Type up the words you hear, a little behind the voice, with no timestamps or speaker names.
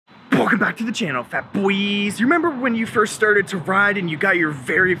Welcome back to the channel, fat boys. You remember when you first started to ride and you got your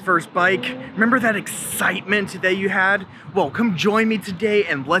very first bike? Remember that excitement that you had? Well, come join me today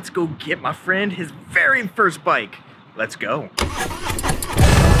and let's go get my friend his very first bike. Let's go.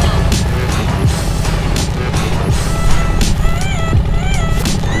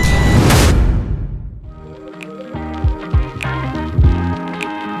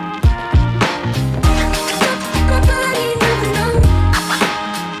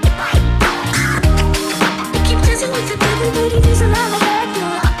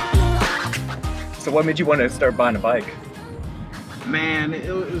 So what made you want to start buying a bike? Man,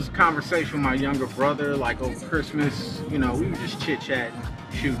 it was a conversation with my younger brother, like over Christmas. You know, we were just chit-chatting,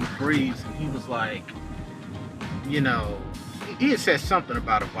 shooting the breeze, and he was like, you know, he had said something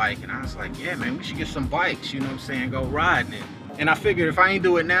about a bike, and I was like, yeah, man, we should get some bikes, you know what I'm saying, go riding it. And I figured if I ain't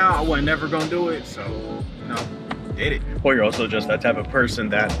do it now, I wasn't never gonna do it, so, you know, did it. Well, you're also just that type of person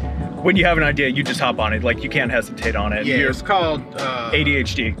that when you have an idea, you just hop on it. Like, you can't hesitate on it. Yeah, it's called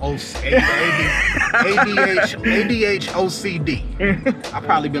ADHD. ADHOCD. I've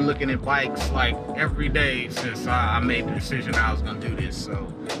probably been looking at bikes like every day since I made the decision I was gonna do this. So,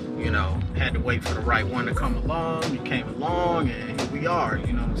 you know, had to wait for the right one to come along. You came along, and here we are.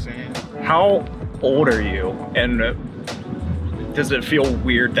 You know what I'm saying? How old are you? And does it feel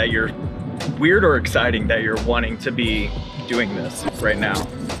weird that you're or exciting that you're wanting to be doing this right now?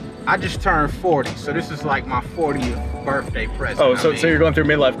 I just turned 40, so this is like my 40th birthday present. Oh, so you're going through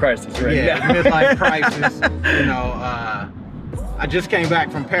midlife crisis right now. Yeah, midlife crisis. You know, I just came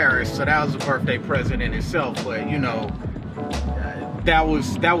back from Paris, so that was a birthday present in itself. But you know, that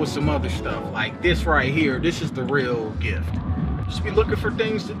was some other stuff. Like this right here, this is the real gift. Just be looking for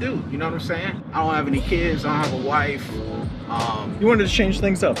things to do. You know what I'm saying? I don't have any kids. I don't have a wife. You wanted to change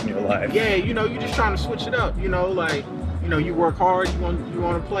things up in your life. Yeah, you know, you're just trying to switch it up. You know, like. You know, you work hard, you want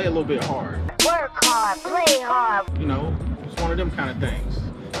to play a little bit hard. Work hard, play hard. You know, it's one of them kind of things.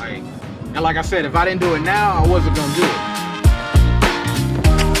 Like, and like I said, if I didn't do it now, I wasn't gonna do it.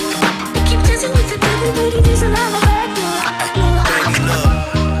 Keep dancing with the devil, but it is a lot of back.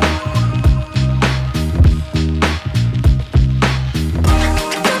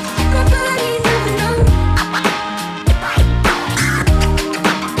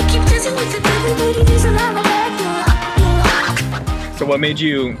 So what made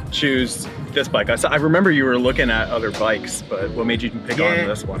you choose this bike? I remember you were looking at other bikes, but what made you pick on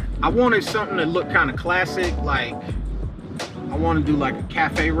this one? I wanted something that looked kind of classic, like I want to do like a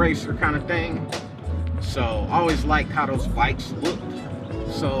cafe racer kind of thing. So I always liked how those bikes looked.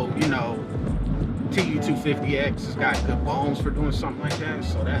 So, you know, TU250X has got good bones for doing something like that.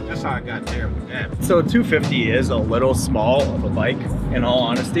 So that's how I got there with that. So a 250 is a little small of a bike, in all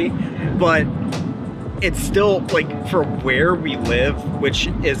honesty, but it's still, like, for where we live, which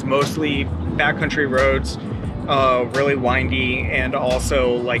is mostly backcountry roads, really windy, and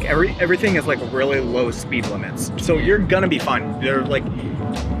also like everything is like really low speed limits. So you're gonna be fine. They're like,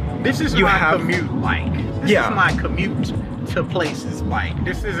 this is my commute bike. This is my commute to places bike.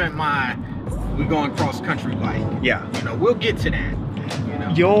 This isn't my we going cross country bike. Yeah. You know, we'll get to that. You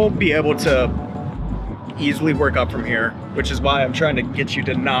know, you'll be able to easily work up from here, which is why I'm trying to get you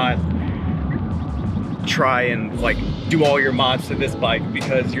to not try and like do all your mods to this bike,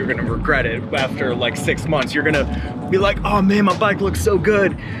 because you're gonna regret it after like 6 months. You're gonna be like, oh man, my bike looks so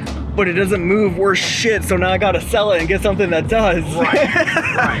good, but it doesn't move worth shit, so now I gotta sell it and get something that does. Right.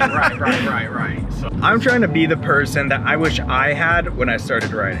 So I'm trying to be the person that I wish I had when I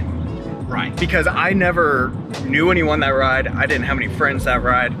started riding. Right. Because I never knew anyone that ride. I didn't have any friends that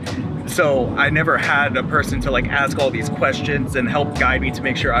ride. So I never had a person to like ask all these questions and help guide me to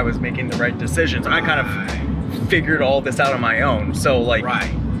make sure I was making the right decisions. I kind of figured all this out on my own. So like,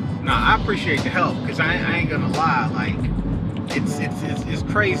 no, I appreciate the help, because I ain't gonna lie. Like, it's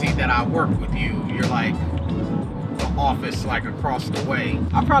crazy that I work with you. You're like the office like across the way.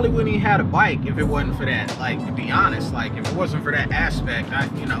 I probably wouldn't even had a bike if it wasn't for that. Like, to be honest, like if it wasn't for that aspect, I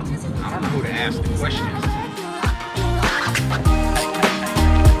don't know who to ask the questions.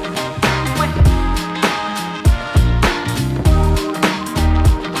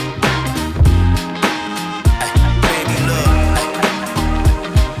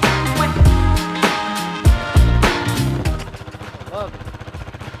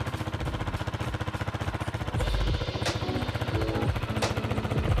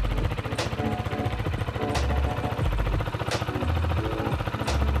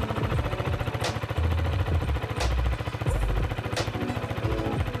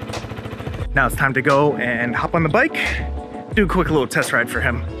 Now it's time to go and hop on the bike, do a quick little test ride for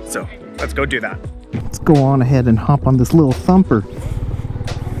him. So let's go do that. Let's go on ahead and hop on this little thumper.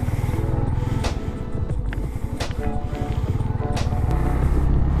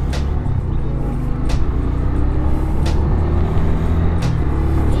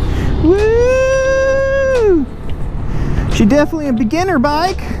 definitely a beginner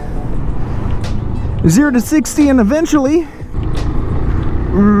bike. 0 to 60 and eventually.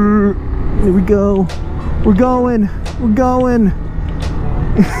 Here we go. We're going. We're going.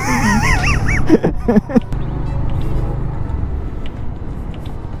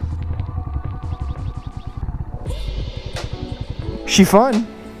 She fun.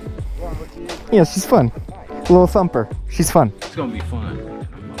 Yeah, she's fun. A little thumper. She's fun. It's gonna be fun.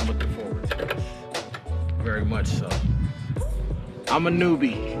 I'm looking forward to this. Very much so. I'm a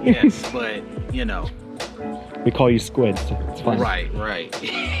newbie, yes, but you know. We call you Squid. So it's fun. Right.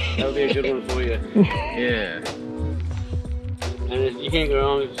 That would be a good one for you. Yeah. And you can't go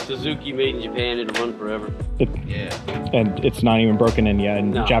wrong. It's Suzuki made in Japan. It'll run forever. Yeah. And it's not even broken in yet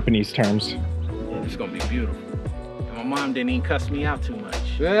in Japanese terms. Yeah, it's gonna be beautiful. And my mom didn't even cuss me out too much.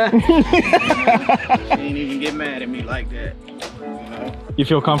 She didn't even get mad at me like that. You know? You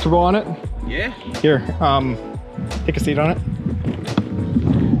feel comfortable on it? Yeah. Here, take a seat on it.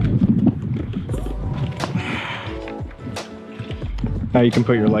 Now you can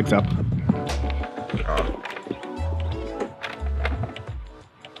put your legs up.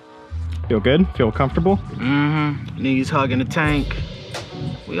 Feel good? Feel comfortable? Mm-hmm. Knees hugging the tank.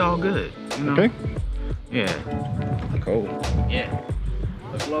 We all good, you know? Okay. Yeah. Cool. Yeah.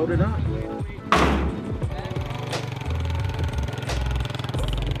 Let's load it up.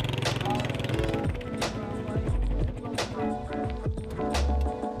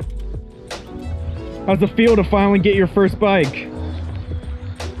 How's it feel to finally get your first bike?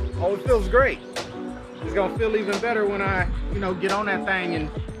 Oh, it feels great. It's gonna feel even better when I, you know, get on that thing and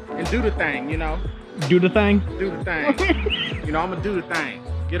do the thing, you know? Do the thing? Do the thing. You know, I'm gonna do the thing.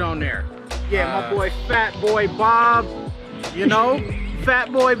 Get on there. Yeah, my boy Fat Boy Bob, you know?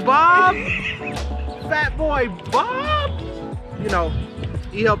 Fat Boy Bob. Fat Boy Bob. You know,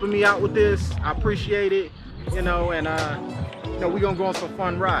 he helping me out with this. I appreciate it, you know, and you know, we're gonna go on some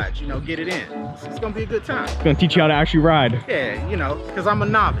fun rides, you know, get it in. It's gonna be a good time. It's gonna teach you how to actually ride. Yeah, you know, because I'm a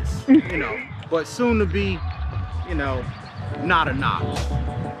novice, you know, but soon to be, you know, not a novice.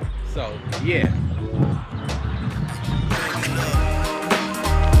 So, yeah.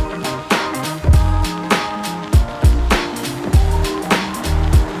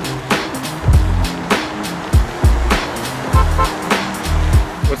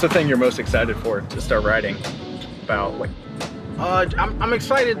 What's the thing you're most excited for to start riding? About like I'm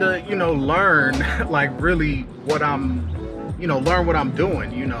excited to, you know, learn like really what I'm, you know, learn what I'm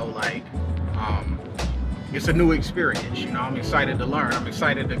doing, you know, like it's a new experience, you know. I'm excited to learn. I'm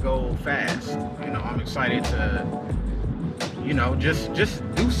excited to go fast, you know. I'm excited to, you know, just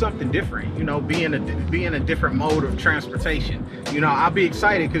do something different, you know, be in a different mode of transportation. You know, I'll be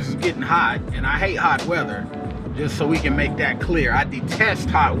excited because it's getting hot and I hate hot weather, just so we can make that clear. I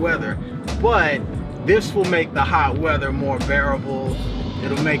detest hot weather, but this will make the hot weather more bearable.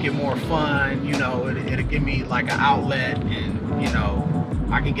 It'll make it more fun, you know. It'll give me like an outlet, and you know,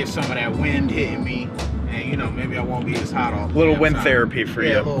 I can get some of that wind hitting me, and you know, maybe I won't be as hot all the little wind time. therapy for you.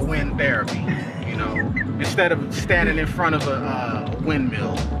 Yeah, a little wind therapy, you know. Instead of standing in front of a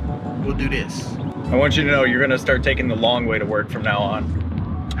windmill, we'll do this. I want you to know you're gonna start taking the long way to work from now on.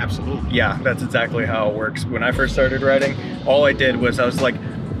 Absolutely. Yeah, that's exactly how it works. When I first started riding, all I did was I was like,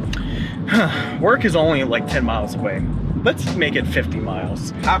 work is only like 10 miles away. Let's make it 50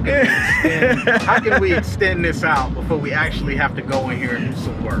 miles. How can we extend this out before we actually have to go in here and do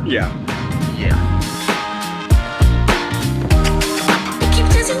some work? Yeah. Yeah.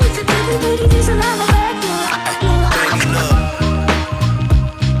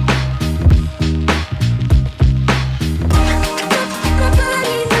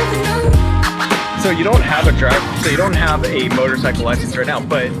 So you don't have a motorcycle license right now,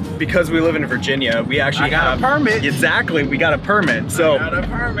 but because we live in Virginia, we actually have a permit. Exactly, we got a permit. So I got a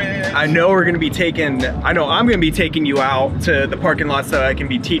permit. I know I'm gonna be taking you out to the parking lot so I can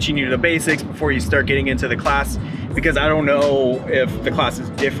be teaching you the basics before you start getting into the class, because I don't know if the class is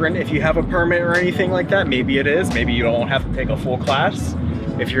different if you have a permit or anything like that. Maybe it is, maybe you don't have to take a full class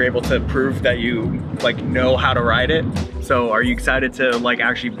if you're able to prove that you like know how to ride it. So are you excited to like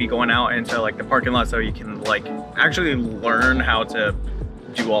actually be going out into like the parking lot so you can like actually learn how to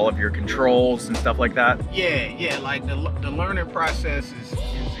do all of your controls and stuff like that? Yeah, like the learning process is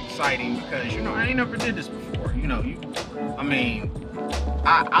exciting because, you know, I ain't never did this before. You know,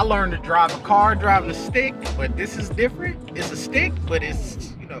 I learned to drive a car driving a stick, but this is different. It's a stick, but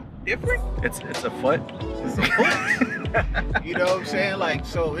it's, you know, different. It's a foot. It's a foot. You know what I'm saying? Like,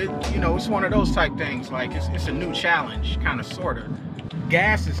 so it, you know, it's one of those type things. Like, it's a new challenge, kind of, sort of.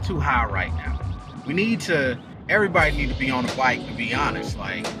 Gas is too high right now. Everybody need to be on a bike, to be honest.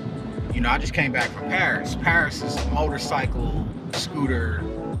 Like, You know, I just came back from Paris. Paris is a motorcycle, scooter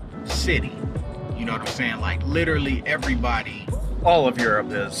city. You know what I'm saying? Like literally everybody. All of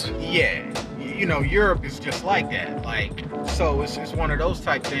Europe is. Yeah. You know, Europe is just like that. Like, so it's one of those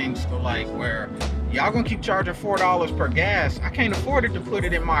type things to like where y'all gonna keep charging $4 per gas. I can't afford it to put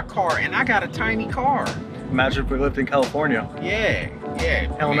it in my car, and I got a tiny car. Imagine if we lived in California. Yeah,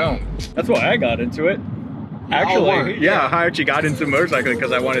 yeah. Hell no. That's why I got into it. Actually, yeah, I actually got into motorcycling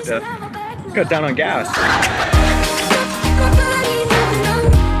because I wanted to cut down on gas.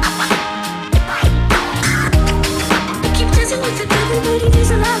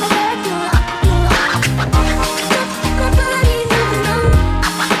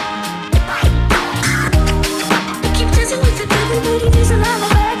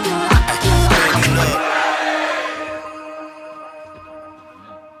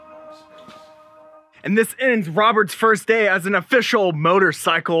 And this ends Robert's first day as an official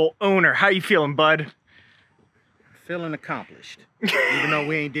motorcycle owner. How you feeling, bud? Feeling accomplished, even though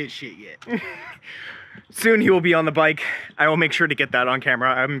we ain't did shit yet. Soon he will be on the bike. I will make sure to get that on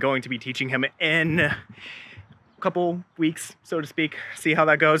camera. I'm going to be teaching him in a couple weeks, so to speak. See how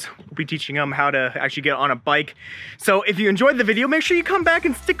that goes. We'll be teaching him how to actually get on a bike. So if you enjoyed the video, make sure you come back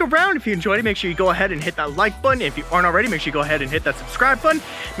and stick around. If you enjoyed it, make sure you go ahead and hit that like button. If you aren't already, make sure you go ahead and hit that subscribe button.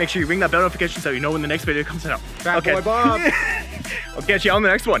 Make sure you ring that bell notification so you know when the next video comes out. Fat Boy Bob. I'll catch you on the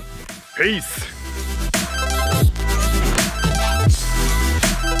next one. Peace.